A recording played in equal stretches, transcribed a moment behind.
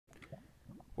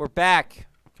We're back,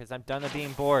 because I'm done with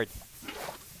being bored.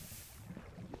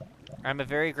 I'm a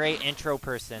very great intro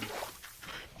person.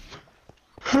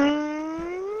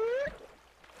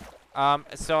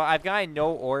 So I've got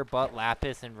no ore but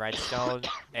lapis and redstone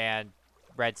and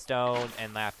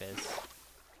lapis.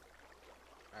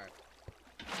 Alright.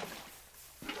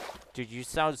 Dude, you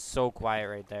sound so quiet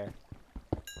right there.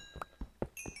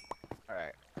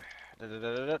 Alright.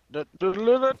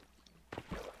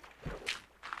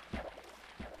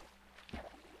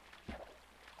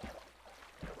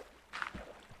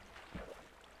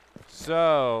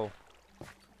 So,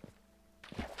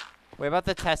 what about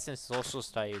the test in social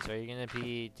studies? Are you gonna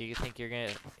be? Do you think you're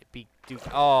gonna be?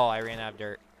 Oh, I ran out of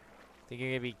dirt. Think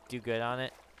you're gonna do good on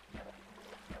it?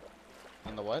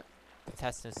 On the what? The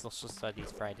test in social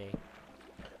studies Friday.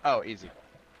 Oh, easy.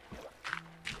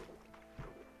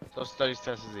 So studies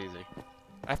test is easy.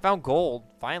 I found gold.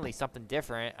 Finally, something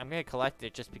different. I'm gonna collect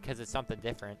it just because it's something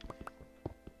different.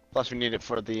 Plus we need it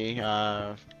for the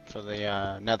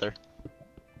nether.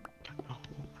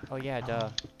 Oh yeah, duh.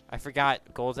 I forgot.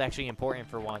 Gold's actually important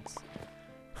for once.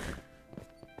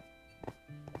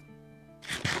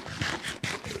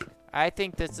 I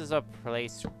think this is a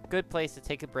good place to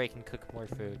take a break and cook more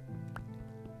food.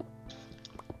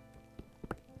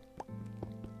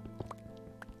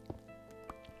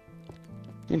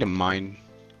 Need to mine.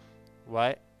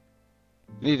 What?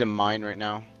 Need to mine right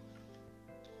now.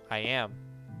 I am.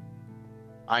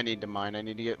 I need to mine. I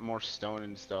need to get more stone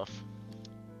and stuff.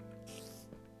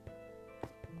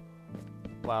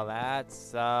 Well, that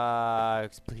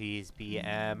sucks. Please be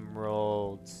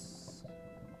emeralds.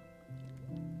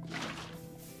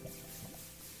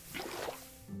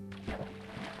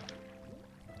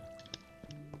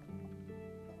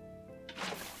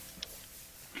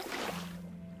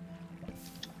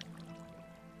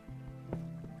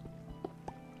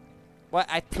 What?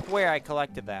 I swear I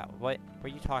collected that. What were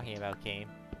you talking about, game?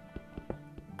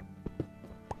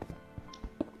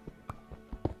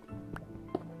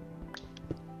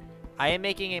 I am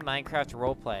making a Minecraft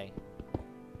roleplay.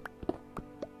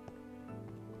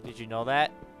 Did you know that?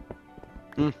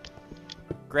 Hmm.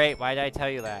 Great, why did I tell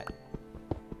you that?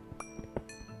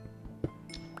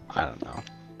 I don't know.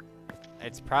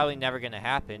 It's probably never gonna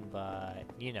happen, but,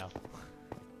 you know.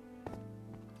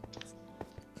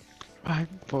 Right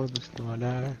for the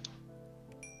starter.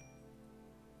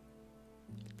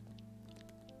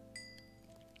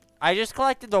 I just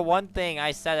collected the one thing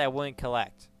I said I wouldn't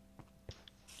collect.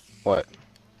 What?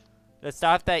 The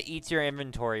stuff that eats your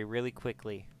inventory really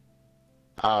quickly.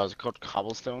 Oh, is it called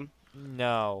cobblestone?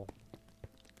 No.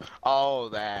 Oh,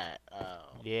 that.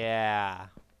 Oh. Yeah.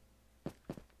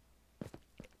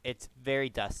 It's very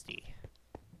dusty.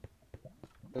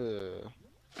 Ugh.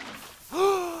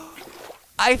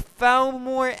 I found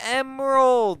more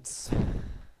emeralds!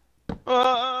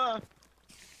 Ah!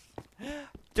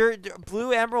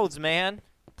 Blue emeralds, man.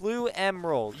 Blue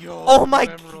emerald. Yo, Oh my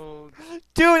emerald.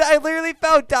 Dude, I literally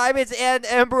found diamonds and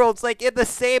emeralds like in the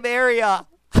same area.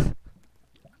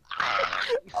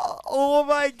 Oh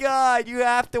my god, you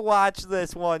have to watch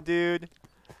this one, dude.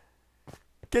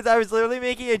 Because I was literally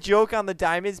making a joke on the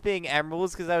diamonds being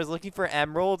emeralds because I was looking for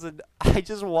emeralds and I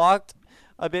just walked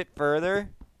a bit further.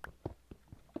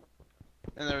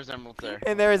 And there was emeralds there.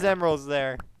 And there was emeralds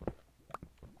there.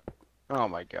 Oh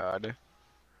my god.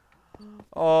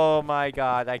 Oh my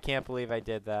god, I can't believe I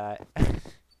did that.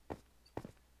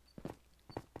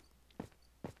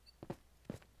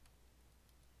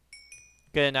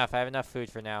 Good enough, I have enough food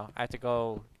for now. I have to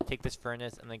go take this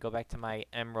furnace and then go back to my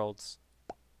emeralds.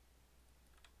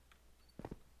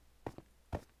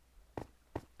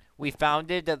 We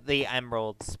founded the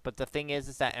emeralds, but the thing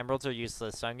is that emeralds are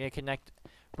useless, so I'm gonna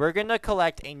we're gonna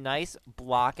collect a nice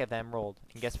block of emerald,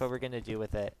 and guess what we're gonna do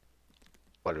with it?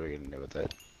 What are we gonna do with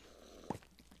it?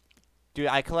 Dude,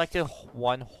 I collected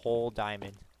one whole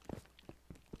diamond.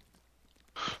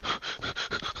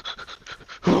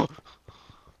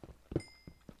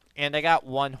 And I got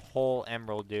one whole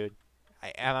emerald, dude.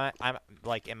 I'm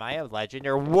like, am I a legend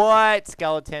or what?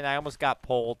 Skeleton, I almost got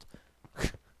pulled. Do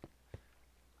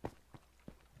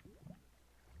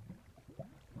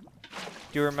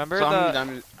you remember so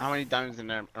the... how many diamonds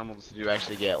and emeralds did you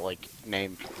actually get, like,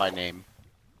 name by name?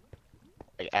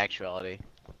 Like, actuality?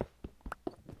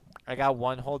 I got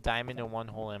one whole diamond and one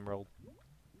whole emerald.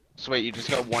 So wait, you just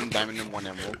got one diamond and one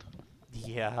emerald?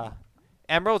 Yeah.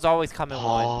 Emeralds always come in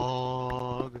one.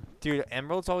 Hog. Dude,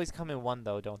 emeralds always come in one,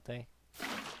 though, don't they?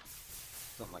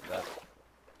 Something like that.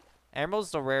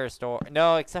 Emerald's the rarest ore.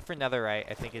 No, except for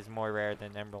netherite, I think is more rare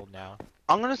than emerald now.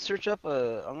 I'm gonna search up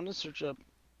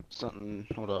something.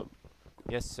 Hold up.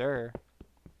 Yes, sir.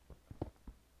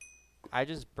 I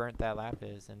just burnt that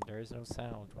lapis and there is no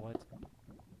sound. What?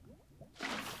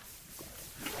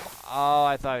 Oh,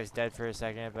 I thought I was dead for a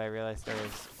second, but I realized there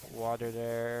was water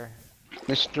there.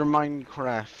 Mr.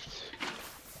 Minecraft.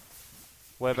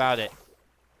 What about it?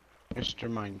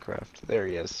 Mr. Minecraft. There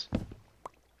he is.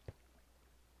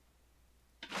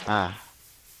 Ah.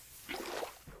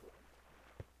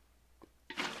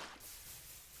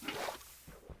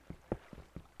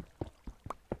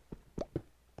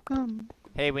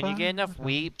 Hey, when you get enough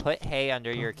wheat, put hay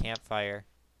under your campfire.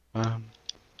 Bum,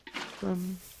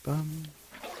 bum.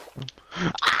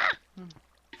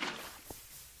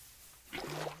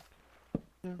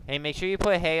 Hey, make sure you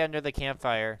put hay under the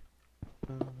campfire.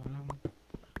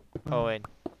 Owen,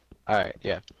 Alright,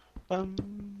 yeah. do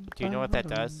you know what that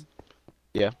does?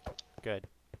 Yeah. Good.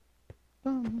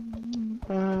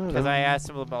 Because I asked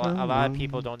him about, a lot of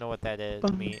people don't know what that is,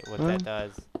 what that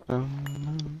does.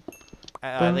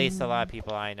 At least a lot of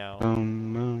people I know.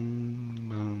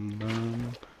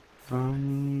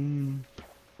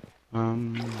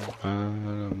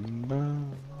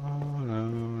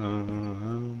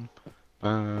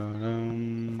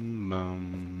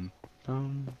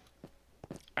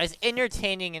 As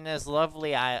entertaining and as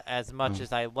lovely as much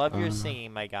as I love your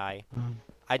singing, my guy,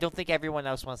 I don't think everyone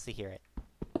else wants to hear it.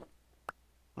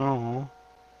 Oh.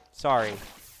 Sorry.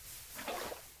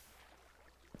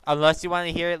 Unless you want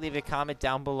to hear it, leave a comment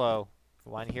down below. If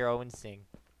you want to hear Owen sing,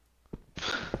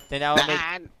 then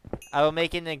I will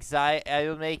make an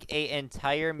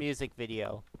entire music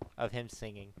video of him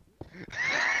singing.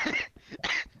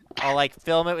 I'll like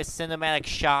film it with cinematic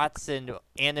shots and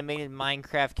animated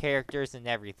Minecraft characters and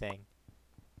everything.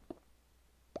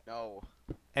 No.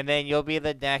 And then you'll be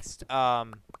the next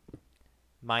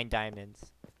Mine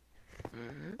Diamonds.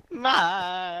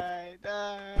 My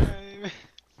diamond.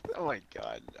 Oh my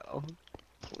god, no.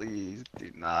 Please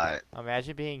do not.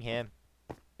 Imagine being him.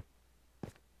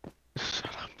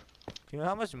 Shut up. Do you know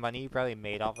how much money you probably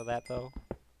made off of that though?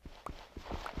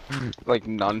 Like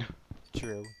none.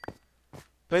 True.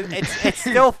 But it's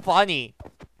still funny.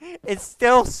 It's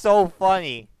still so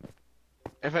funny.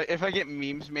 If I get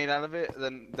memes made out of it,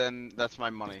 then that's my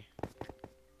money.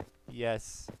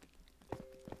 Yes.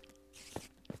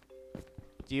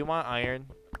 Do you want iron?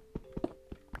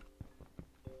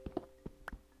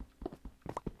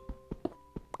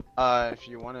 If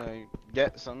you wanna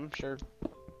get some, sure.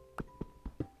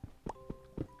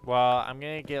 Well, I'm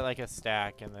gonna get like a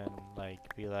stack and then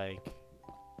like be like.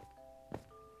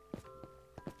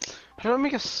 How do I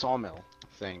make a sawmill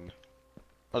thing?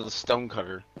 Or the stone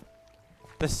cutter?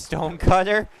 The stone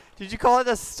cutter? Did you call it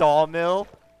a sawmill?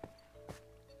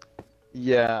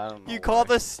 Yeah, I don't know You call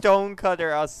why. the stone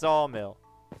cutter a sawmill.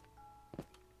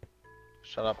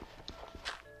 Shut up.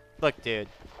 Look, dude.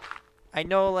 I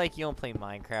know like you don't play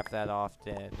Minecraft that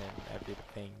often and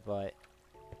everything, but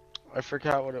I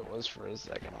forgot what it was for a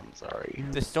second, I'm sorry.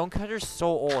 the stone cutter's so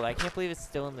old. I can't believe it's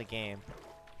still in the game.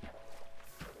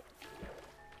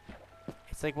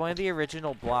 It's like one of the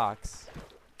original blocks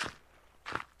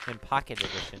in Pocket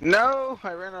Edition. No!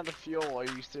 I ran out of fuel, are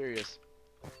you serious?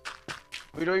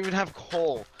 We don't even have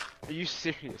coal. Are you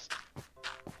serious?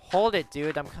 Hold it,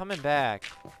 dude. I'm coming back.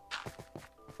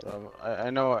 I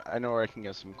know where I can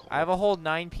get some coal. I have a whole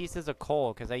 9 pieces of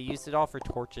coal because I used it all for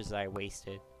torches that I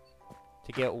wasted.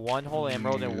 To get 1 whole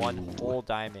emerald and 1 whole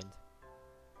diamond.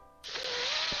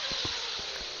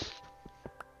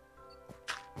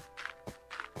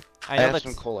 I know have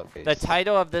some coal at base. the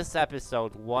title of this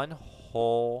episode, 1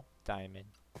 whole diamond.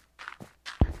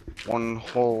 1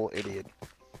 whole idiot.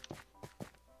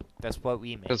 That's what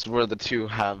we make. Because we're the 2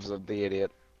 halves of the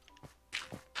idiot.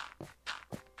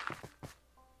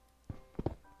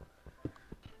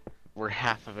 We're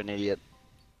half of an idiot.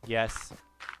 Yes.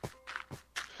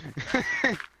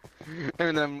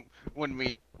 And then when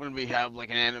we have like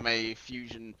an anime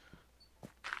fusion.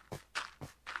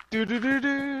 Do do do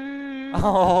do.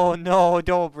 Oh no,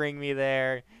 don't bring me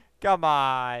there. Come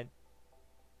on.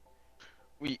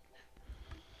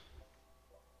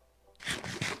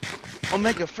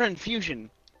 Omega Friend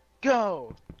Fusion.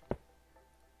 Go.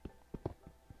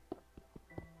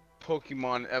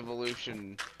 Pokemon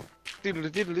Evolution. Diddle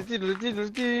diddle diddle diddle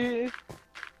diddle.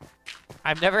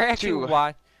 I've never actually 2.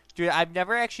 watched. Dude, I've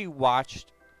never actually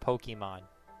watched Pokemon.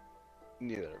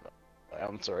 Neither of us.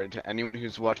 I'm sorry to anyone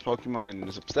who's watched Pokemon and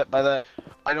is upset by that.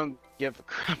 I don't give a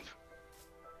crap.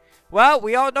 Well,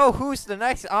 we all know who's the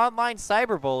next online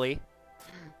cyberbully.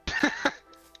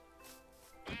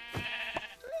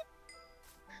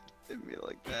 Didn't mean it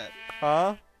like that.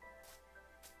 Huh?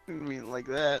 Didn't mean it like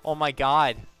that. Oh my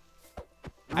god.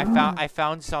 I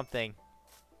found something.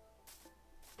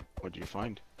 What'd you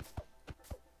find?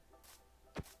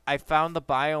 I found the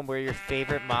biome where your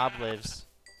favorite mob lives.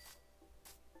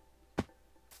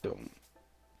 Don't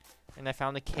And I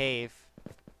found a cave.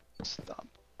 stop.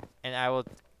 And I will...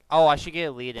 Oh, I should get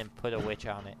a lead and put a witch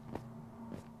on it.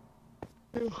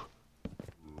 No.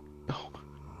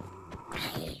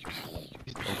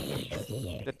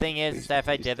 The thing is that if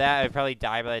I did that, I'd probably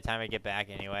die by the time I get back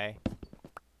anyway.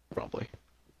 Probably.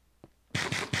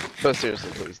 But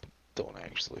seriously, please don't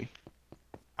actually.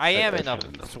 I am I've in a had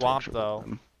enough swamp, torture with though.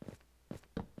 them.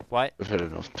 What? I've had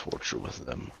enough torture with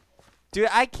them. Dude,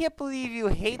 I can't believe you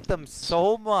hate them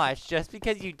so much just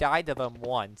because you died to them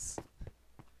once.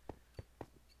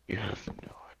 You have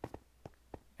no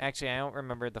Actually, I don't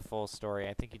remember the full story.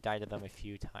 I think you died to them a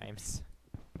few times.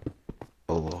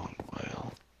 a long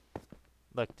while.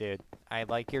 Look, dude, I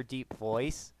like your deep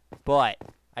voice, but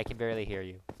I can barely hear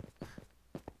you.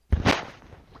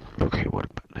 Okay, what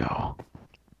about now?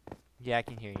 Yeah, I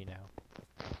can hear you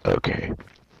now. Okay.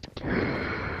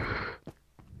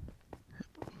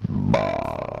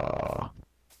 Bah.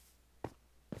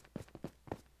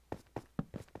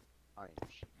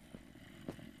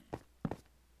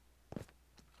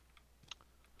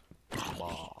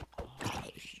 Bah.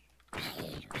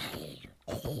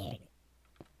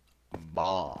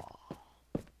 Bah.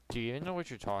 Do you even know what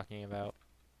you're talking about?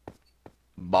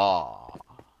 Bah.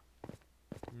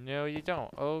 No, you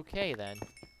don't. Okay, then.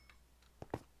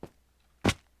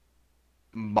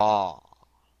 Bah.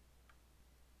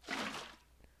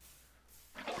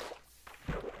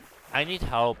 I need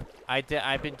help.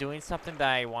 I've been doing something that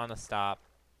I want to stop.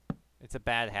 It's a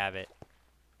bad habit.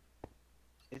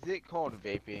 Is it called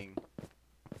vaping?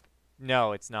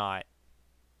 No, it's not.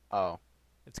 Oh.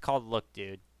 It's called look,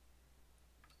 dude.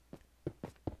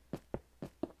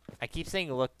 I keep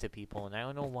saying look to people, and I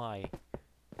don't know why.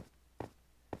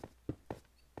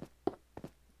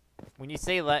 When you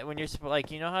say when you're like,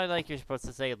 you know how like you're supposed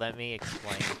to say, let me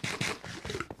explain.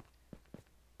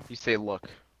 You say look.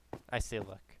 I say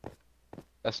look.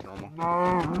 That's normal.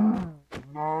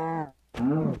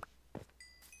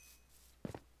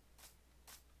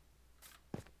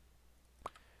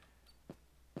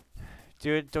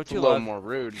 Dude, don't It's a you little love more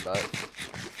rude, but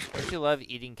don't you love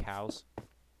eating cows?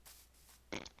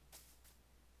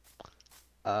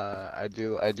 I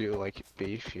do like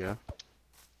beef, yeah.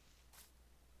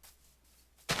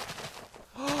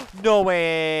 No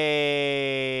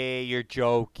way! You're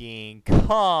joking.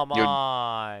 Come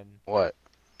on. What?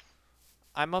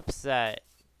 I'm upset.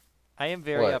 I am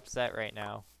very What? upset right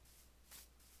now.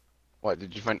 What,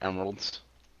 did you find emeralds?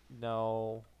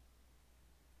 No.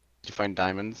 Did you find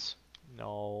diamonds?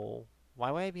 No.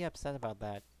 Why would I be upset about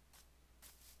that?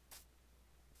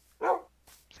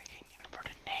 Thinking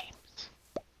inverted names.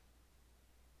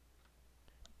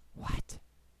 What?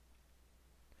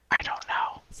 I don't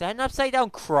know. Is that an upside down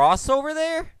cross over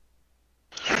there?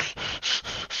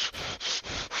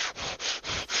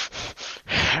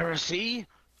 Heresy?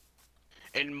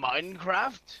 In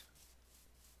Minecraft?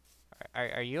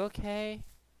 Are you okay?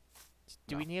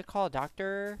 Do we No. need to call a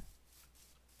doctor?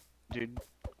 Dude,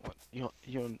 what? You'll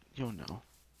know.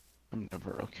 I'm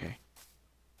never okay.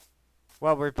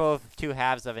 Well, we're both two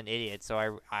halves of an idiot, so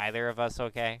are either of us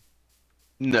okay?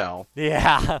 No.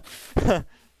 Yeah.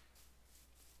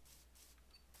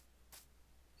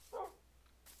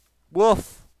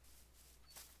 Woof.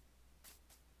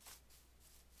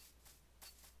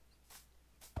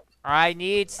 I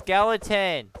need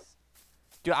skeletons.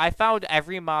 Dude, I found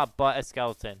every mob but a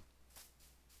skeleton.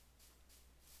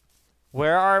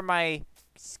 Where are my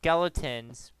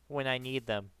skeletons when I need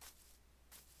them?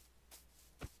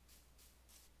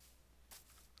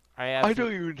 I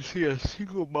don't even see a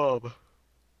single mob.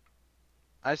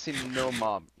 I see no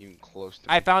mob even close to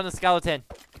me. I found a skeleton.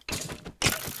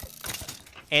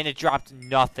 And it dropped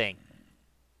nothing.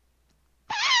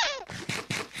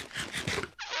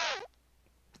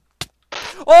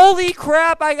 Holy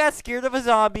crap, I got scared of a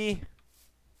zombie.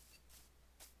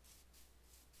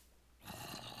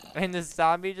 And the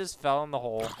zombie just fell in the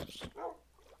hole.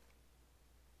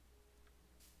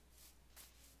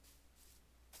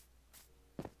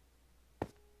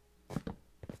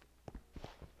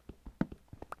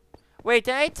 Wait,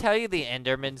 did I tell you the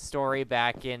Enderman story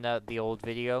back in the old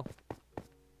video?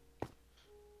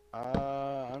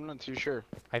 I'm not too sure.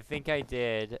 I think I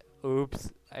did.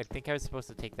 Oops. I think I was supposed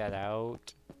to take that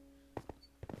out.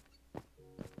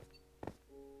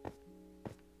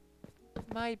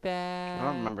 My bad. I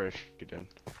don't remember if you did.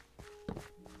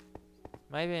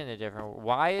 Might be in a different...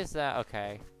 Why is that?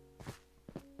 Okay.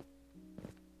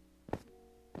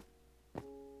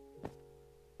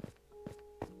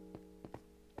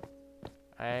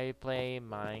 I play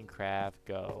Minecraft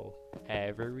Go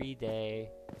every day.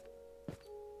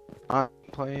 I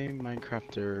play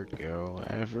Minecrafter Go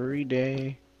every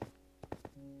day.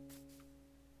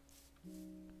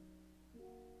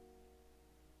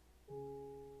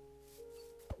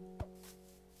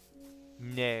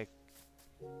 Nick.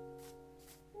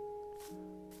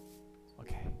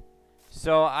 Okay.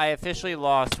 So I officially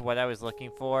lost what I was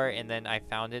looking for, and then I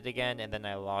found it again, and then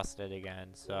I lost it again.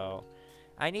 So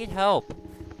I need help.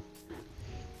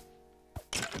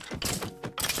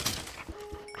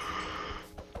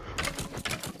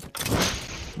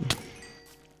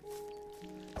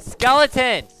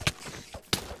 Skeletons!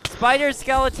 Spider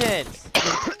skeletons!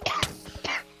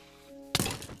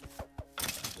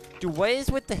 Dude, what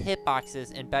is with the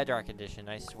hitboxes in Bedrock Edition,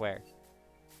 I swear.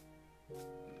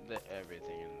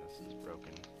 Everything in this is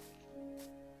broken.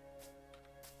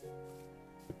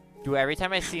 Dude, every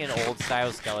time I see an old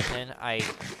style skeleton, I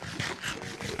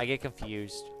get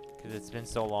confused. Because it's been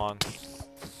so long.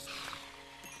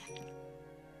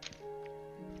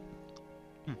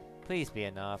 Please be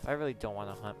enough. I really don't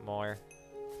want to hunt more.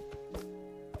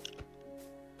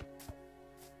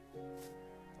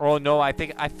 Oh no, I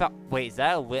think I found. Wait, is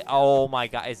that a lit? Oh my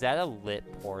god, is that a lit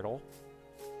portal?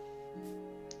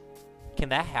 Can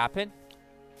that happen?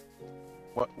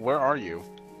 What? Where are you?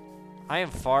 I am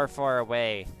far, far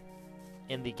away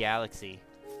in the galaxy.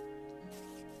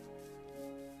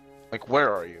 Like,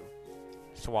 where are you?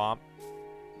 Swamp.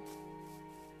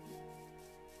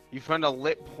 You found a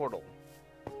lit portal.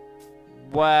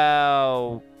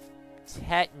 Well,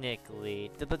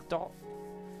 technically, did the dog?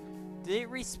 Did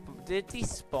it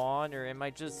despawn, or am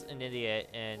I just an idiot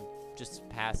and just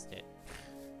passed it?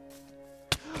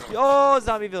 Yo,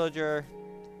 zombie villager!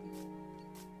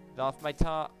 Get off my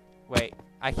top. Wait,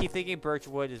 I keep thinking birch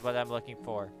wood is what I'm looking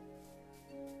for.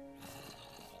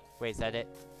 Wait, is that it?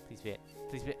 Please be it.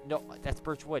 Please be it. No, that's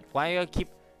birch wood. Why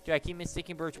do I keep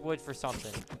mistaking birch wood for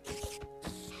something?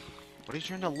 What are you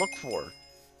trying to look for?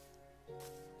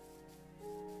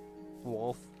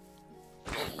 Wolf.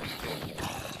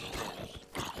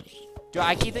 Dude,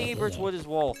 I keep thinking birch wood is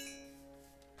wolf.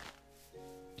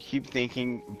 Keep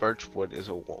thinking birchwood is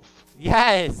a wolf.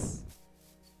 Yes!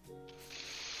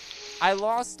 I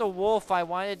lost a wolf I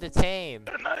wanted to tame.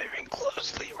 They're not even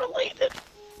closely related.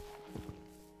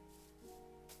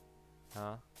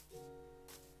 Huh?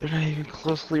 They're not even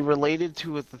closely related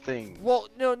to the thing. Well,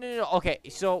 no. Okay,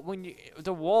 so when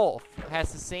the wolf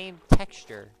has the same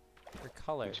texture or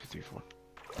color. 1, 2, 3, 4.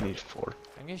 I need 4.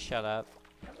 I'm gonna shut up.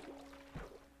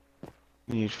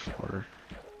 Need 4.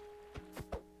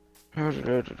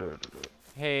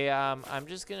 Hey, I'm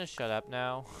just gonna shut up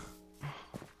now.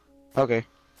 Okay.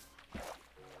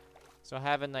 So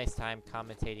have a nice time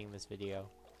commentating this video.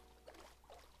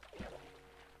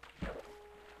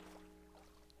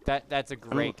 That's a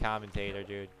great commentator,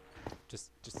 dude.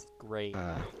 Just great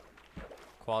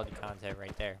quality content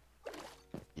right there.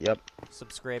 Yep.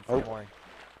 Subscribe for more.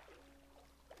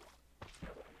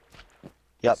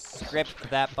 Yep. Script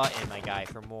that button, my guy,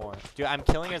 for more. Dude, I'm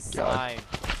killing a slime.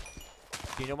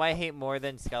 Do you know what I hate more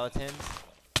than skeletons?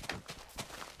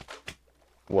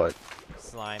 What?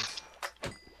 Slimes.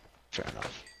 Fair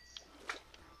enough.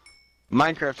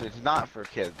 Minecraft is not for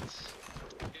kids.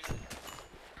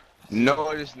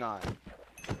 No, it is not.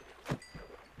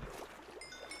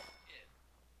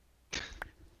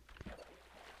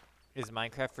 Is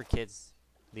Minecraft for kids?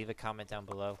 Leave a comment down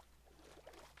below.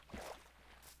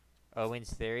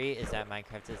 Owen's theory is that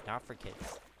Minecraft is not for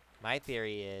kids. My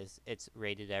theory is it's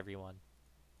rated everyone.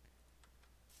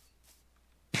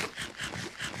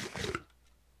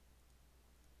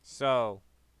 So,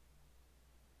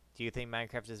 do you think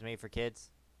Minecraft is made for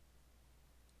kids?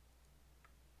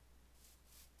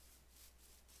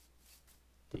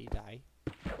 Did he die?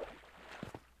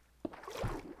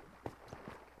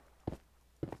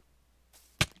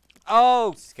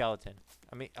 Oh, skeleton.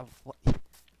 I mean, what?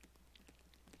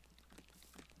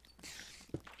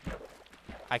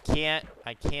 I can't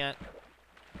MLG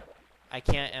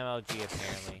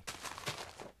apparently.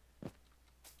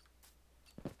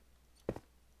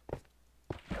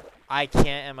 I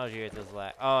can't MLG with this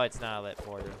lag. Oh, it's not a lit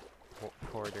portal.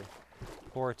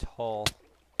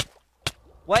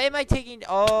 What am I taking?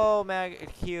 Oh,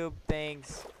 mag cube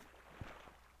things.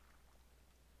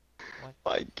 What?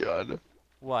 My God.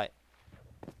 What?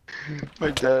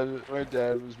 My dad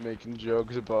was making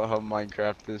jokes about how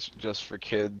Minecraft is just for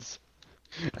kids.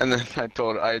 And then I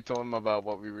told him about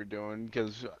what we were doing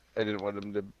because I didn't want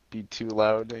him to be too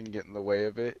loud and get in the way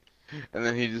of it. And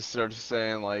then he just started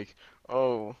saying like,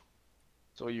 "Oh,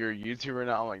 so you're a YouTuber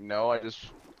now?" I'm like, "No, I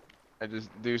just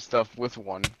do stuff with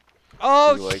one."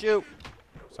 Oh, He's like, shoot.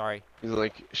 Sorry. He's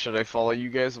like, "Should I follow you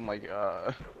guys?" I'm like,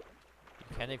 You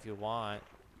can if you want.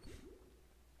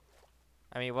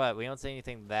 I mean, what? We don't say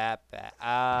anything that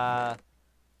bad.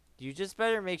 You just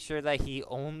better make sure that he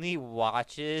only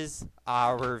watches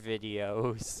our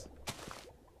videos.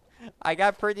 I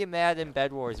got pretty mad in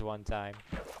Bed Wars one time.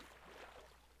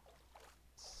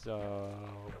 So,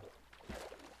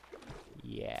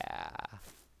 yeah.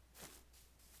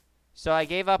 So I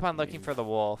gave up on looking for the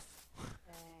wolf.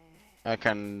 I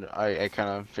kind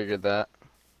of figured that.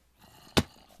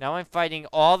 Now I'm fighting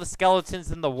all the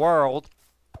skeletons in the world.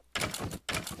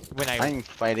 I'm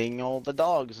fighting all the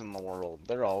dogs in the world.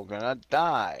 They're all gonna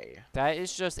die. That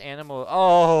is just animal.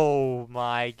 Oh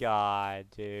my god,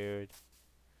 dude.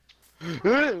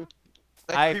 That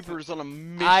creeper's on a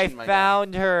mission, I my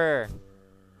found her. guy.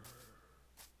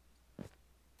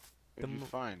 What'd you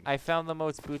find? I found the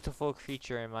most beautiful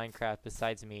creature in Minecraft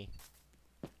besides me.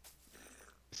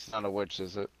 It's not a witch,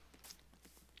 is it?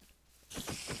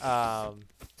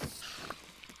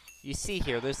 You see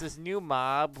here, there's this new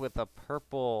mob with a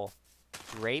purple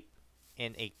drape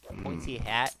and a pointy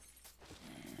hat.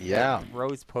 Yeah. That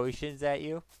throws potions at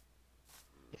you.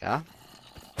 Yeah.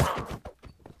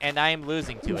 And I am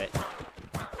losing to it.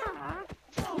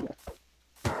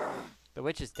 The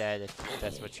witch is dead, if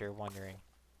that's what you're wondering.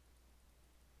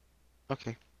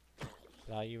 Okay.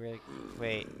 Now you really...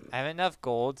 Wait, I have enough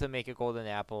gold to make a golden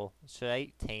apple. Should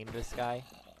I tame this guy?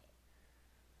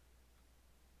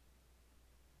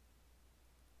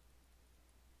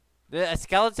 The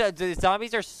skeleton... The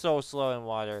zombies are so slow in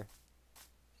water.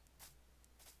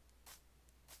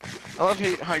 I love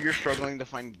how you're struggling to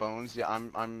find bones. Yeah,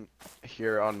 I'm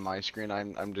here on my screen.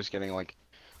 I'm just getting like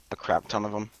a crap ton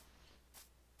of them.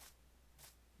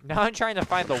 Now I'm trying to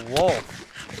find the wolf.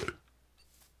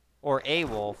 Or a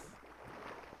wolf.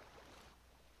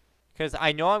 Because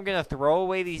I know I'm going to throw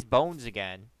away these bones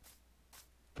again.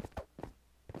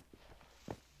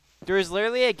 There's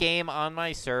literally a game on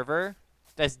my server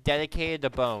that's dedicated to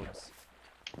bones.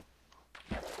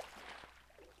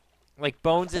 Like,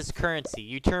 bones is currency.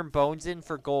 You turn bones in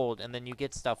for gold, and then you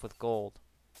get stuff with gold.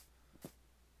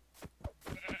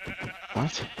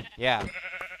 What? Yeah.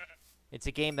 It's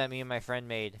a game that me and my friend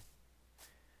made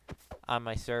on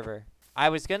my server. I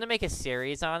was going to make a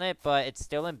series on it, but it's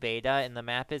still in beta, and the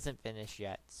map isn't finished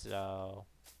yet, so...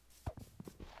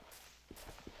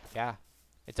 Yeah.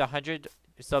 It's 100...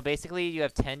 So basically, you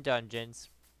have 10 dungeons,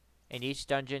 and each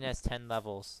dungeon has 10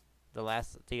 levels. The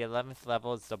 11th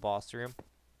level is the boss room.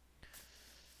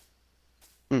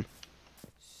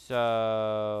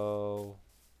 So...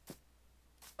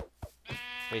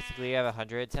 Basically, you have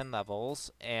 110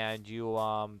 levels, and you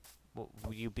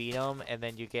beat them, and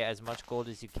then you get as much gold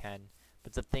as you can.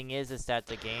 But the thing is that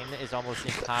the game is almost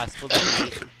impossible to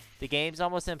beat. The game's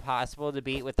almost impossible to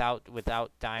beat without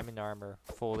diamond armor,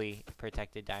 fully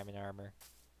protected diamond armor.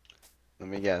 Let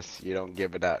me guess, you don't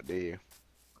give it out, do you?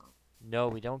 No,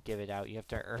 we don't give it out. You have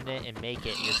to earn it and make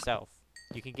it yourself.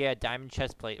 You can get a diamond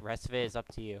chest plate. The rest of it is up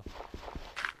to you.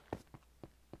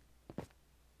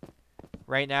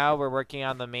 Right now, we're working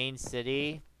on the main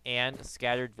city and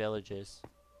scattered villages.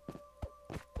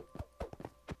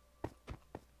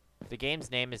 The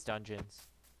game's name is Dungeons.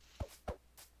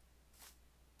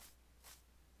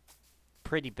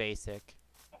 Pretty basic.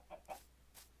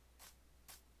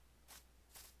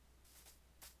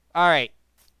 Alright.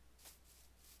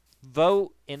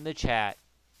 Vote in the chat.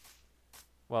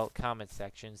 Well, comment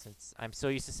section, since I'm so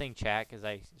used to saying chat because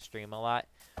I stream a lot.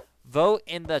 Vote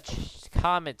in the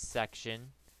comment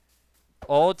section.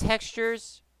 Old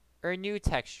textures or new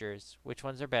textures? Which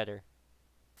ones are better?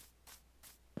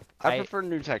 I prefer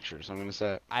new textures, I'm gonna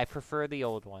say it. I prefer the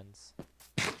old ones.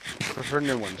 Prefer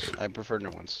new ones. I prefer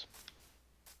new ones.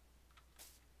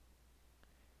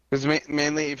 Because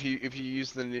mainly if you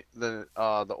use the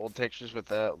old textures with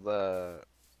the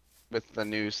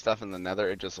new stuff in the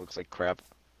Nether, it just looks like crap.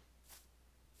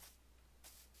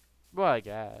 Well, I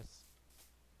guess.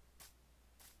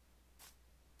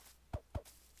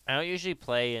 I don't usually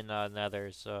play in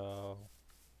Nether, so...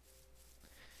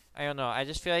 I don't know. I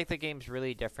just feel like the game's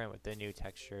really different with the new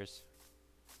textures.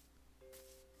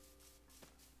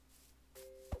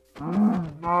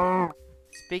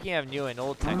 Speaking of new and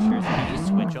old textures, can you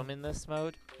switch them in this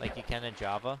mode? Like you can in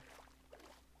Java?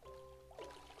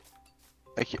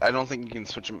 I don't think you can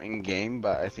switch them in-game,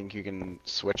 but I think you can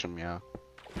switch them, yeah.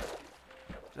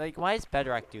 Like, why does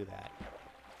Bedrock do that?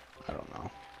 I don't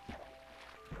know.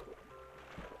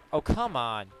 Oh, come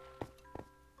on.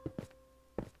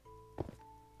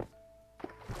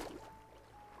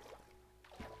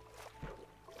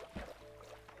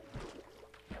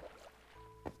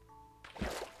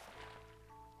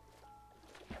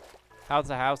 How's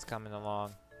the house coming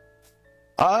along?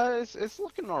 It's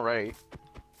looking alright.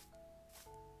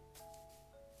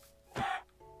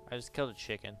 I just killed a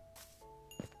chicken.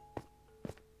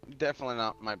 Definitely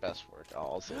not my best work.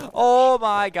 I'll say that Oh much.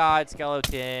 my god,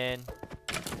 skeleton.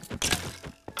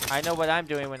 I know what I'm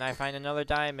doing when I find another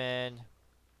diamond.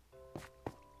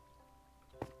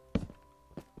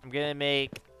 I'm gonna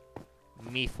make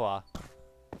Mifwa.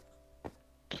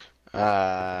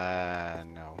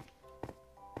 No.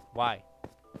 Why?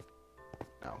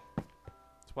 No.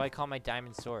 That's why I call my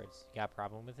diamond swords. You got a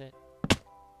problem with it?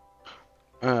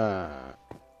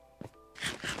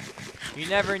 You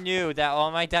never knew that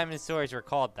all my diamond swords were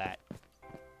called that.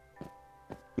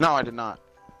 No, I did not.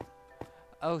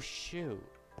 Oh, shoot.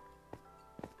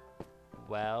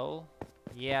 Well,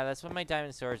 yeah, that's what my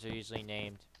diamond swords are usually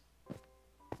named.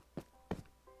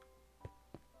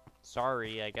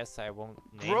 Sorry, I guess I won't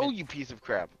name Bro, it. you piece of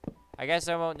crap. I guess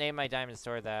I won't name my diamond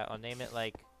sword that. I'll name it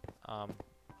like,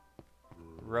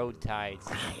 Road Tides.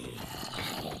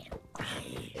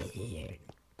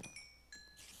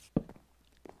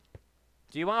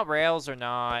 Do you want rails or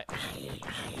not?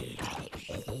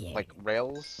 Like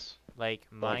rails? Like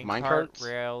Like minecart minecarts?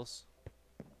 rails?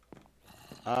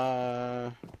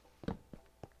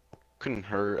 Couldn't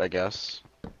hurt, I guess.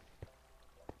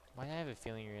 Why do I have a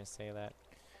feeling you're gonna say that?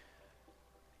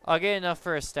 I'll get enough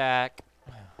for a stack.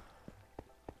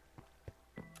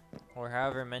 Or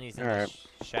however many's in the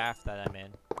shaft that I'm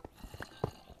in.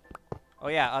 Oh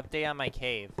yeah, update on my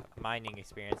cave mining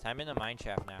experience. I'm in a mine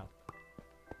shaft now.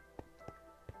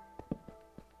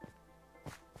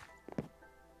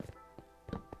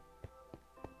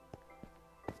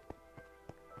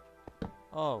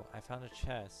 Oh, I found a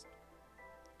chest.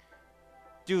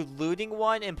 Dude, looting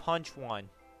one and punch one.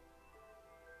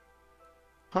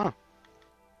 Huh.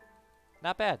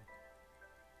 Not bad.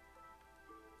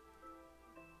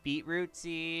 Beetroot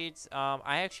seeds.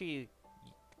 I actually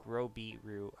grow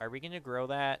beetroot. Are we gonna grow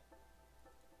that?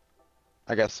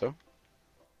 I guess so.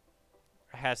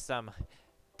 It has some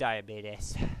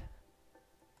diabetes.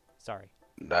 Sorry.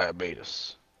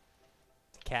 Diabetes.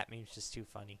 The cat meme's just too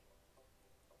funny.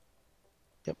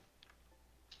 Yep.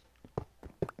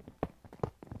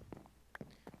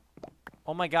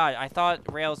 Oh my god, I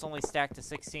thought rails only stacked to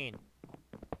 16.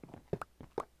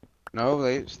 No,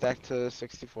 they stacked to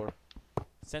 64.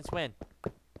 Since when?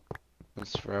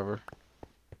 That's forever.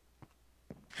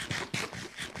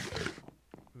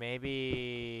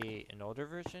 Maybe an older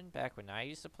version? Back when I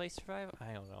used to play Survival?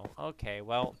 I don't know. Okay,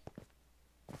 well.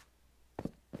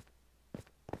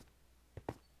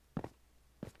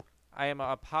 I am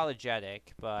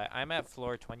apologetic, but I'm at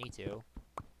floor 22.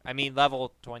 I mean,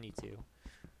 level 22.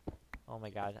 Oh my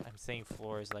god, I'm saying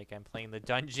floors like I'm playing the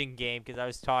dungeon game because I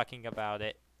was talking about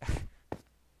it.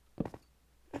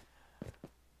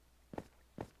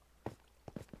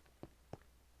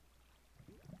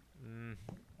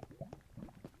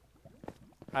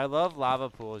 I love lava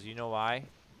pools. You know why?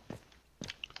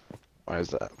 Why is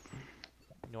that?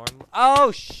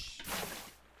 Oh,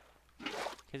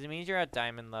 because it means you're at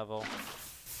diamond level.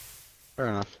 Fair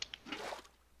enough.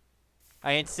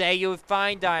 I didn't say you would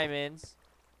find diamonds.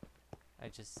 I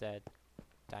just said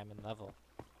diamond level.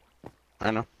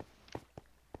 I know.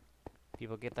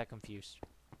 People get that confused.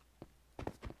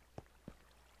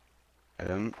 I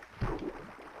didn't.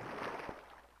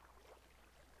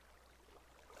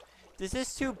 This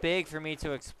is too big for me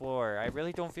to explore. I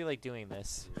really don't feel like doing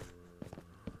this.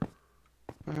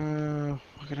 What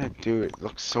can I do? It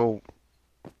looks so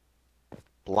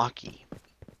blocky.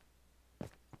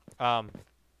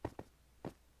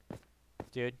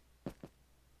 Dude.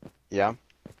 Yeah?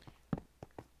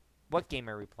 What game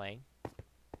are we playing?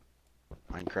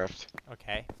 Minecraft.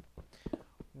 Okay.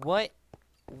 What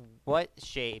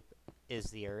shape is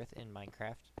the earth in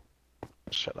Minecraft?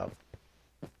 Shut up.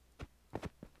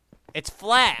 It's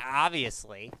flat,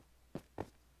 obviously.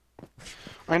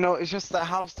 I know, it's just the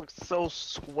house looks so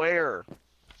square.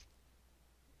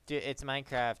 Dude, it's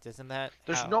Minecraft, isn't that?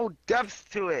 There's no depth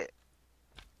to it.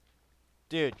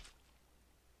 Dude.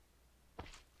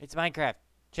 It's Minecraft.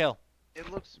 Chill.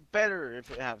 It looks better if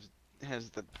it has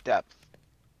the depth.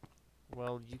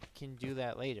 Well, you can do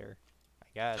that later. I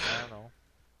guess. I don't know.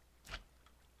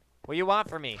 What do you want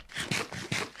from me?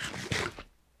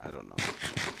 I don't know.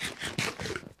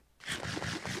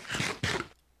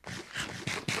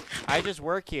 I just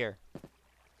work here.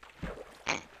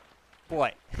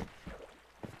 What?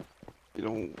 You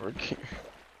don't work here.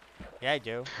 Yeah, I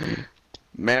do.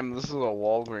 Ma'am, this is a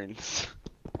Walgreens.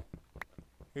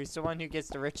 Who's the one who gets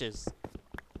the riches?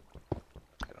 I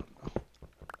don't know.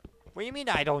 What do you mean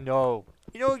I don't know?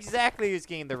 You know exactly who's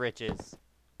getting the riches.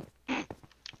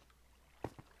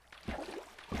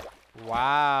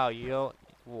 Wow, you don't...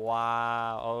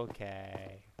 Wow,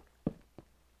 okay.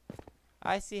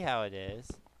 I see how it is.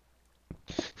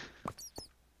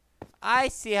 I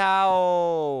see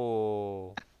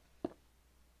how.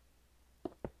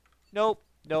 Nope.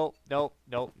 Nope. Nope.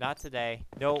 Nope. Not today.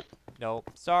 Nope. Nope.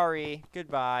 Sorry.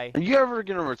 Goodbye. Are you ever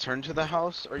gonna return to the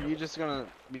house, or are you just gonna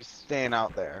be staying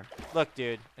out there? Look,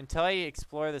 dude. Until I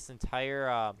explore this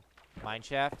entire mine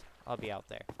shaft, I'll be out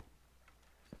there.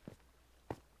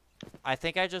 I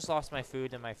think I just lost my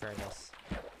food in my furnace.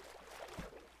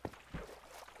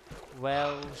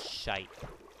 Well, shite.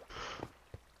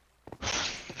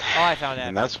 Oh, I found it.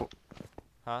 And that's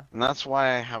Huh? And that's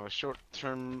why I have a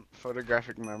short-term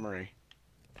photographic memory.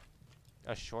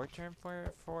 A short term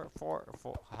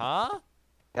huh?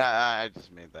 Yeah, I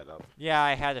just made that up. Yeah,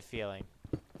 I had a feeling.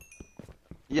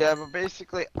 Yeah, but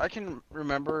basically, I can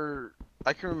remember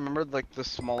like the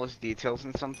smallest details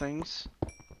in some things,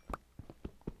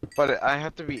 but I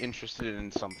have to be interested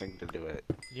in something to do it.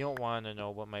 You don't want to know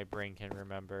what my brain can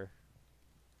remember.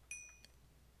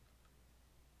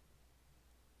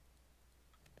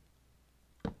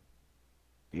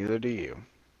 Neither do you.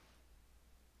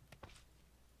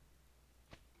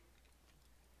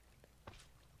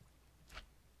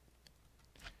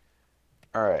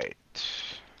 Alright.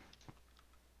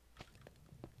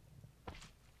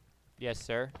 Yes,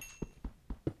 sir.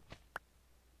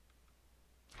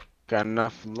 Got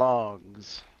enough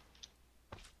logs.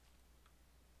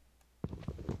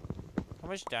 How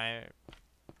much diamond?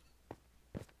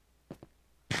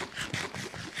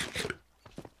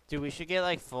 Dude, we should get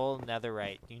like full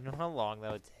netherite. Do you know how long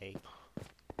that would take?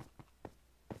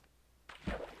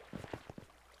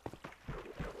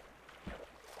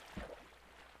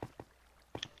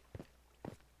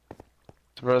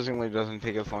 Surprisingly, doesn't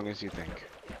take as long as you think.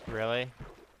 Really?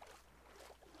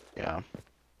 Yeah.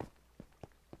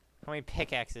 How many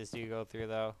pickaxes do you go through,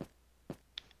 though?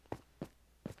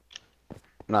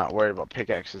 Not worried about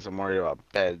pickaxes, I'm worried about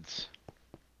beds.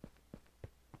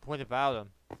 What about them?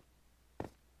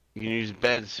 You can use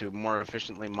beds to more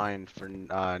efficiently mine for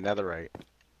netherite.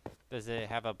 Does it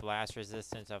have a blast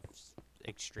resistance of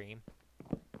extreme?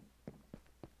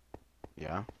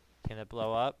 Yeah. Can it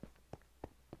blow up?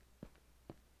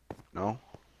 No?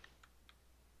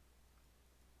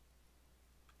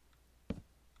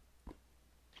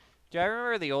 Do I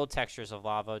remember the old textures of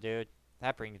lava, dude?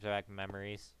 That brings back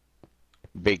memories.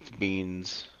 Baked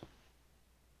beans.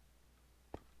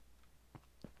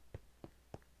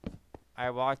 I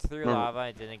walked through Remember, lava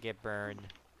and didn't get burned.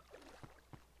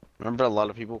 remember a lot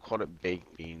of people called it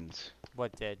baked beans.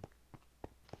 What did?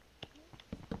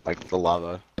 Like the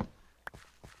lava.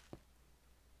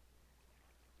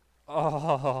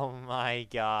 Oh my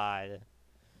god.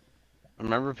 I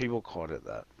remember people called it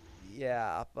that.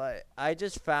 Yeah, but I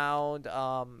just found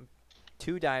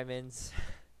 2 diamonds,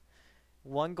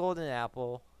 1 golden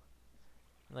apple,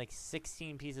 and like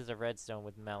 16 pieces of redstone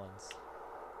with melons.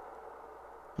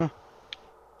 Huh.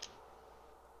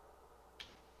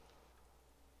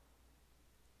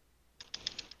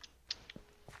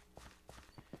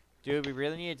 Dude, we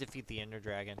really need to defeat the Ender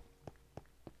Dragon.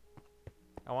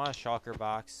 I want a shulker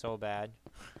box so bad.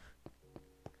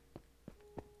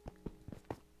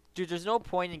 Dude, there's no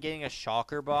point in getting a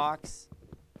shulker box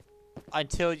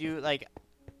until you, like,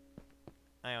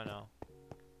 I don't know.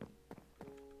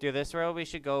 Dude, this road we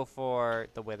should go for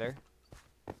the Wither.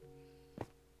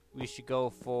 We should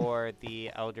go for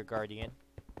the Elder Guardian.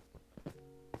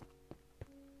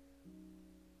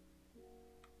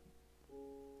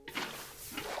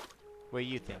 What do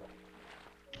you think?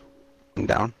 I'm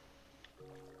down.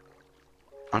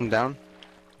 I'm down.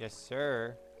 Yes,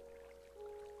 sir.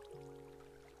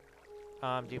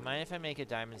 Do you mind if I make a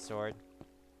diamond sword?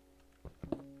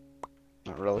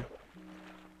 Not really.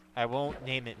 I won't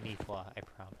name it Mifla, I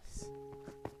promise.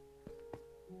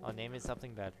 I'll name it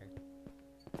something better.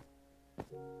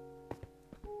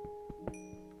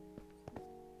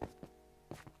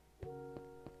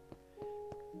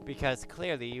 Because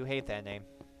clearly you hate that name.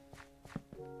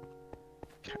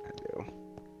 Kinda do.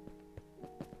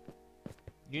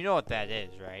 You know what that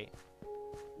is, right?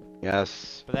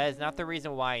 Yes. But that is not the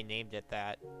reason why I named it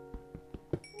that.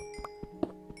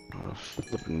 Oh,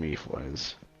 flipping me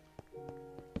was.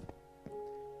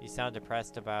 You sound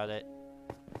depressed about it.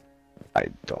 I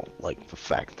don't like the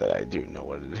fact that I do know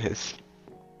what it is.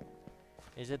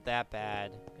 Is it that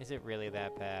bad? Is it really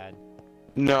that bad?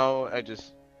 No, I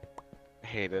just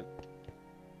hate it.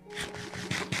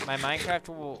 My my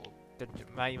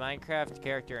Minecraft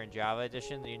character in Java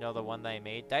Edition, you know the one that I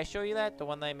made? Did I show you that? The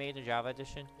one that I made in Java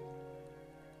Edition?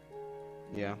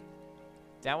 Yeah.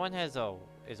 That one is a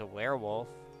werewolf.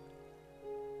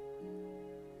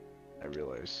 I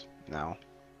realize now.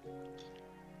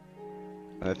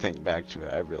 When I think back to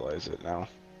it, I realize it now.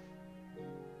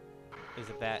 Is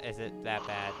it bad? Is it that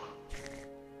bad?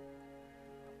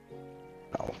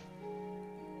 No.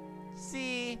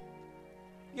 See?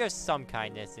 You have some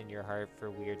kindness in your heart for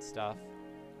weird stuff.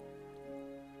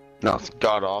 No, it's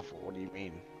god awful. What do you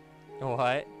mean?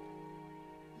 What?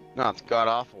 No, it's god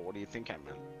awful. What do you think I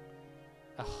meant?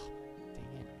 Oh,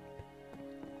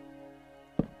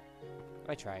 dang it.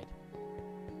 I tried.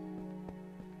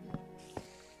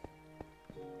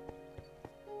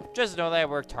 Just know that I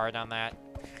worked hard on that.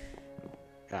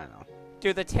 Yeah, I know.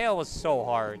 Dude, the tail was so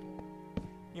hard.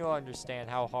 You'll understand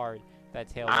how hard that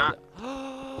tail was.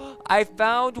 I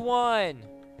found one!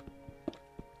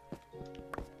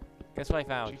 Guess what I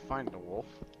found? Did you find a wolf?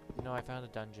 No, I found a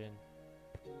dungeon.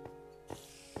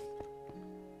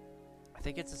 I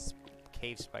think it's a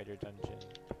cave spider dungeon.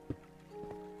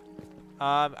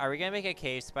 Are we gonna make a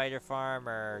cave spider farm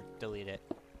or delete it?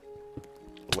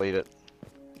 Delete it.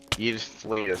 You just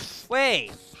delete us.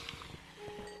 Wait!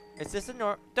 Is this a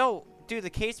No! Dude, the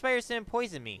cave spiders didn't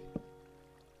poison me.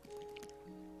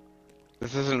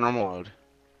 This isn't normal mode.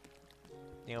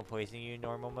 They don't poison you in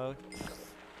normal mode?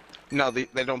 No, they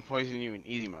don't poison you in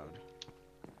easy mode.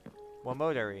 What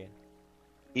mode are we in?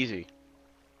 Easy.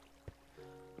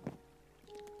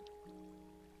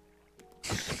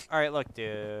 Alright, look,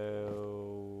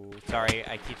 dude. Sorry,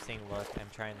 I keep saying look. I'm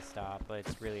trying to stop, but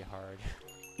it's really hard.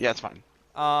 Yeah, it's fine.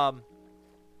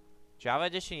 Java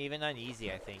Edition even on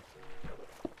easy, I think.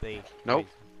 They Nope.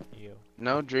 You.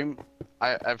 No,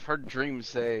 I've heard Dream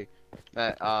say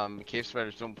that cave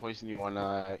spiders don't poison you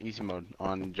on easy mode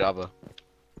on Java.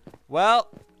 Well,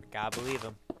 gotta believe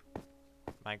him.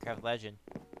 Minecraft legend.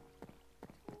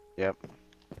 Yep.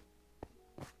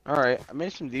 Alright, I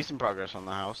made some decent progress on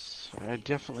the house. I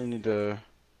definitely need to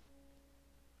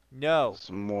No.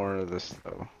 some more of this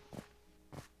though.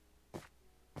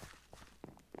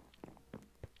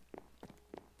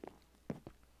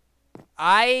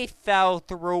 I fell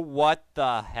through what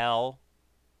the hell?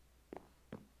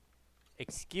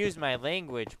 Excuse my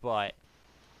language, but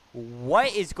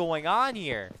what is going on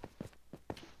here?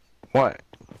 What?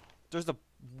 There's a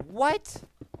what?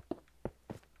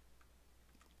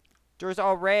 There's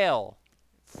a rail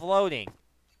floating.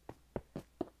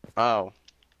 Oh.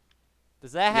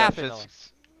 Does that Yeah, happen?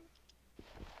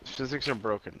 physics are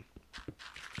broken.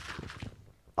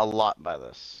 A lot by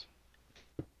this.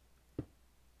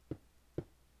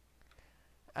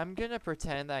 I'm gonna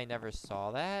pretend I never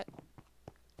saw that.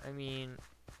 I mean,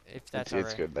 if that's It's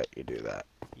alright. good that you do that.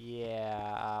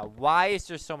 Yeah. Why is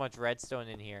there so much redstone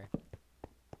in here?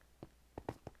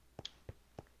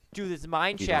 Dude, this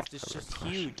mine You shaft don't is ever just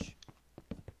question. huge.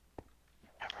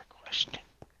 Never question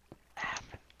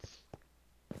happens.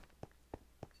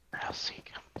 Or else he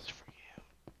comes for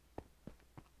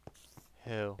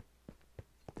you. Who?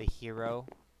 The hero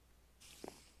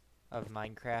of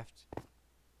Minecraft?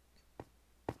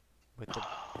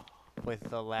 With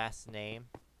the last name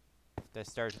that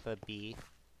starts with a B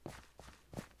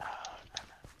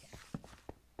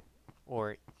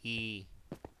or E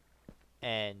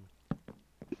N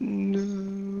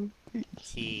No.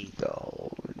 T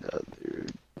No, another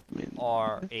minute.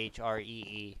 R H R E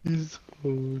E. It's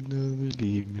another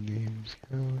evening's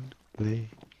gone play.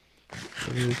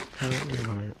 It's not your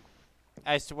heart.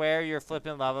 I swear your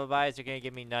flippin' lullabies are gonna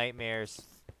give me nightmares.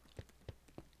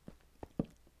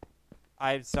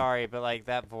 I'm sorry, but like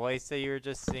that voice that you were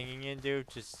just singing in, dude,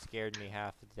 just scared me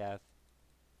half to death.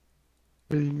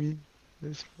 What do you mean?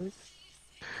 This place?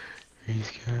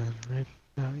 He's gone right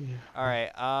now, yeah.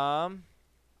 Alright,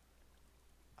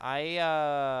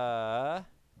 I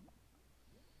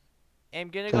am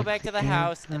gonna go back to the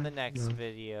house in the next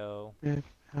video. Rip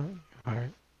out your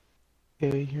heart.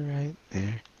 Yeah, you're right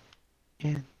there.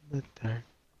 In the dark.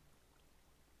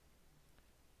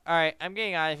 Alright, I'm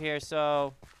getting out of here,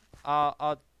 so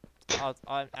I'm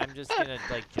just gonna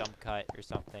like jump cut or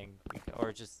something,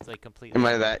 or just like completely. Am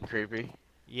I that creepy?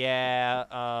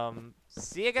 Yeah.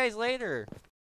 See you guys later.